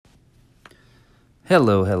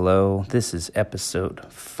Hello, hello. This is episode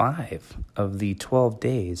 5 of the 12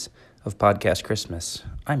 days of Podcast Christmas.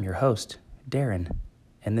 I'm your host, Darren,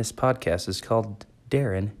 and this podcast is called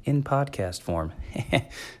Darren in podcast form.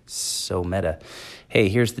 So meta. Hey,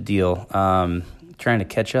 here's the deal. Trying to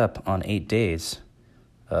catch up on 8 days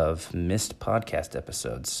of missed podcast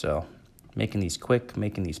episodes. So making these quick,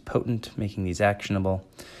 making these potent, making these actionable.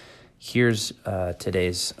 Here's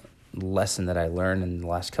today's lesson that I learned in the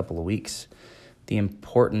last couple of weeks. The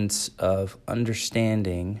importance of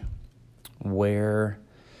understanding where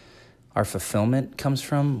our fulfillment comes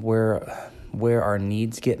from, where our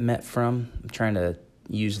needs get met from. I'm trying to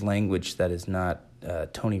use language that is not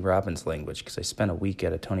Tony Robbins language because I spent a week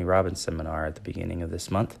at a Tony Robbins seminar at the beginning of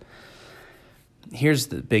this month. Here's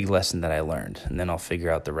the big lesson that I learned, and then I'll figure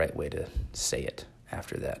out the right way to say it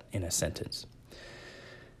after that in a sentence.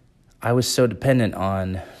 I was so dependent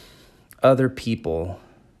on other people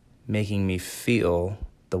making me feel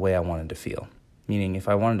the way I wanted to feel. Meaning, if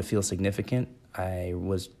I wanted to feel significant, I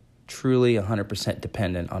was truly 100%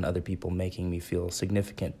 dependent on other people making me feel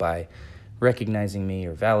significant by recognizing me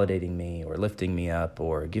or validating me or lifting me up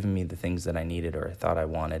or giving me the things that I needed or I thought I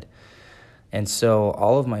wanted. And so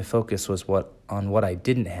all of my focus was on what I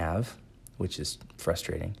didn't have, which is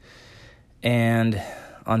frustrating, and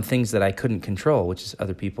on things that I couldn't control, which is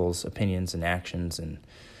other people's opinions and actions and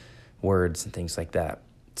words and things like that.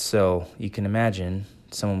 So you can imagine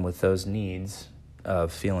someone with those needs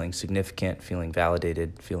of feeling significant, feeling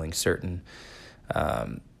validated, feeling certain.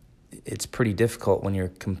 It's pretty difficult when you're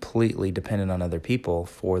completely dependent on other people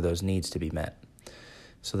for those needs to be met.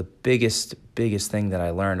 So the biggest thing that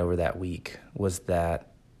I learned over that week was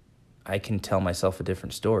that I can tell myself a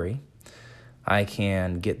different story. I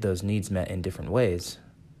can get those needs met in different ways.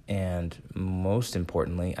 And most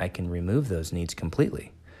importantly, I can remove those needs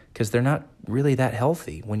completely. Because they're not really that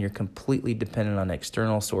healthy when you're completely dependent on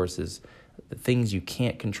external sources, things you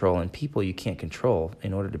can't control and people you can't control.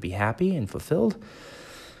 In order to be happy and fulfilled,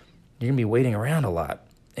 you're going to be waiting around a lot.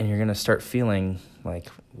 And you're going to start feeling like,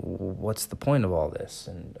 what's the point of all this?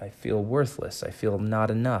 And I feel worthless. I feel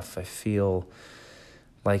not enough. I feel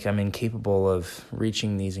like I'm incapable of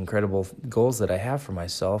reaching these incredible goals that I have for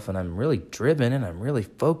myself. And I'm really driven and I'm really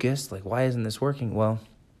focused. Like, why isn't this working? Well,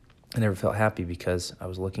 I never felt happy because I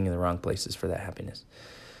was looking in the wrong places for that happiness.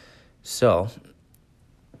 So,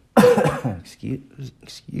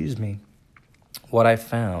 excuse me, what I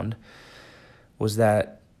found was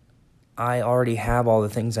that I already have all the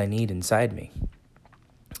things I need inside me.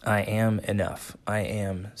 I am enough. I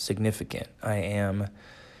am significant. I am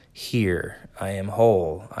here. I am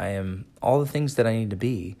whole. I am all the things that I need to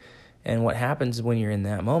be. And what happens when you're in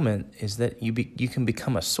that moment is that you can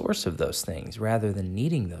become a source of those things rather than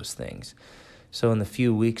needing those things. So in the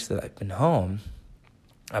few weeks that I've been home,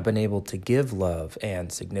 I've been able to give love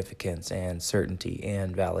and significance and certainty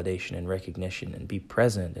and validation and recognition and be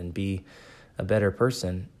present and be a better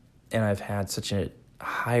person. And I've had such a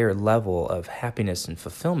higher level of happiness and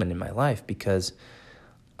fulfillment in my life because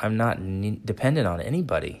I'm not dependent on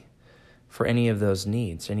anybody for any of those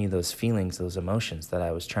needs, any of those feelings, those emotions that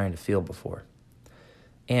I was trying to feel before.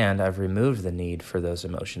 And I've removed the need for those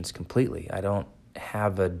emotions completely. I don't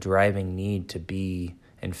have a driving need to be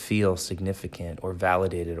and feel significant or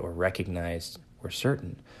validated or recognized or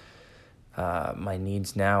certain. My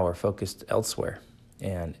needs now are focused elsewhere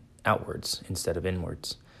and outwards instead of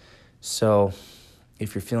inwards. So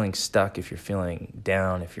if you're feeling stuck, if you're feeling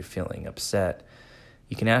down, if you're feeling upset,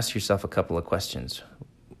 you can ask yourself a couple of questions.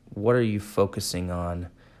 What are you focusing on,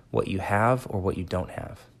 what you have or what you don't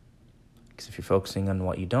have? Because if you're focusing on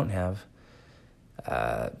what you don't have,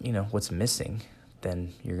 what's missing,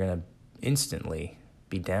 then you're going to instantly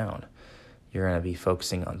be down. You're going to be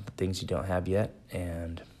focusing on the things you don't have yet,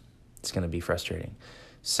 and it's going to be frustrating.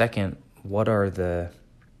 Second,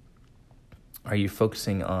 are you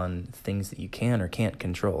focusing on things that you can or can't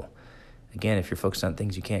control? Again, if you're focused on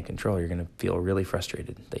things you can't control, you're going to feel really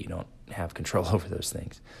frustrated that you don't have control over those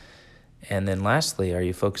things. And then lastly, are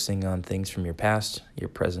you focusing on things from your past, your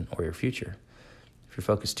present, or your future? If you're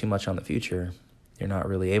focused too much on the future, you're not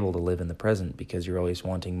really able to live in the present because you're always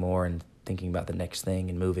wanting more and thinking about the next thing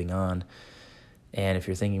and moving on. And if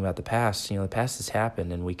you're thinking about the past, the past has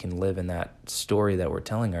happened and we can live in that story that we're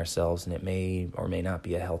telling ourselves, and it may or may not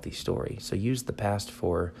be a healthy story. So use the past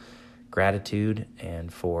for gratitude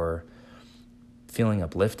and for feeling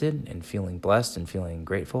uplifted and feeling blessed and feeling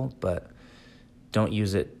grateful, but don't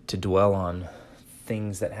use it to dwell on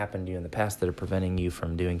things that happened to you in the past that are preventing you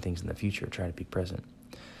from doing things in the future. Try to be present.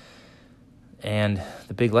 And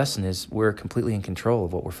the big lesson is we're completely in control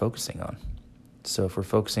of what we're focusing on. So if we're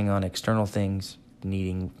focusing on external things,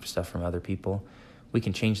 needing stuff from other people, we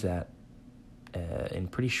can change that in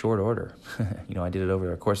pretty short order. I did it over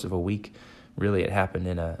the course of a week. Really, it happened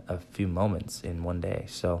in a few moments in one day.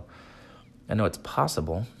 So I know it's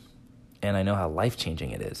possible, and I know how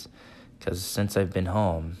life-changing it is. Because since I've been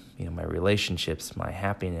home, my relationships, my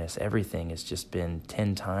happiness, everything has just been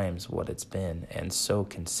 10 times what it's been, and so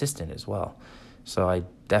consistent as well. So I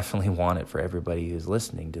definitely want it for everybody who's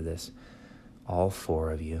listening to this, all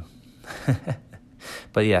 4 of you.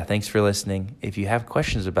 But yeah, thanks for listening. If you have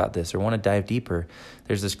questions about this or want to dive deeper,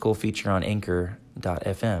 there's this cool feature on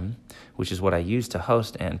Anchor.fm, which is what I use to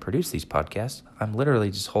host and produce these podcasts. I'm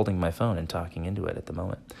literally just holding my phone and talking into it at the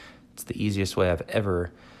moment. It's the easiest way I've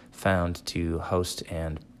ever found to host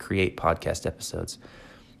and create podcast episodes.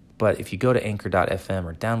 But if you go to Anchor.fm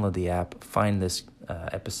or download the app, find this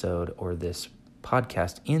episode or this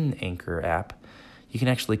podcast in the Anchor app, you can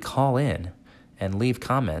actually call in and leave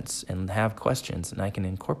comments and have questions, and I can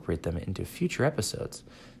incorporate them into future episodes.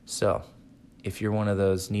 So if you're one of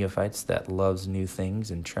those neophytes that loves new things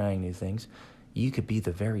and trying new things, you could be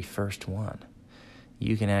the very first one.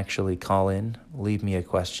 You can actually call in, leave me a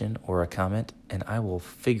question or a comment, and I will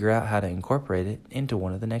figure out how to incorporate it into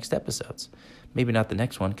one of the next episodes. Maybe not the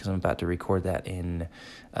next one, because I'm about to record that in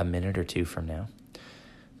a minute or 2 from now.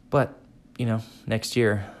 But, next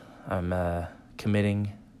year, I'm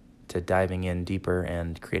committing to diving in deeper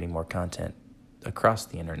and creating more content across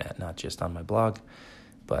the internet, not just on my blog,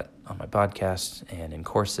 but on my podcast and in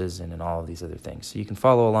courses and in all of these other things. So you can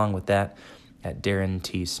follow along with that at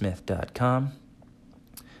darrentsmith.com.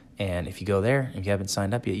 And if you go there, if you haven't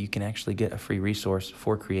signed up yet, you can actually get a free resource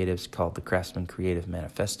for creatives called the Craftsman Creative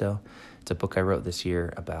Manifesto. It's a book I wrote this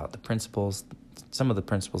year about the principles, some of the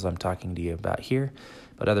principles I'm talking to you about here,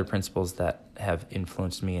 but other principles that have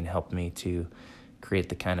influenced me and helped me to create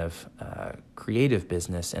the kind of creative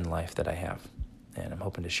business in life that I have. And I'm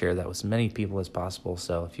hoping to share that with as many people as possible.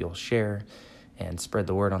 So if you'll share and spread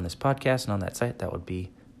the word on this podcast and on that site, that would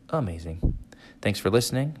be amazing. Thanks for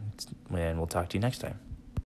listening, and we'll talk to you next time.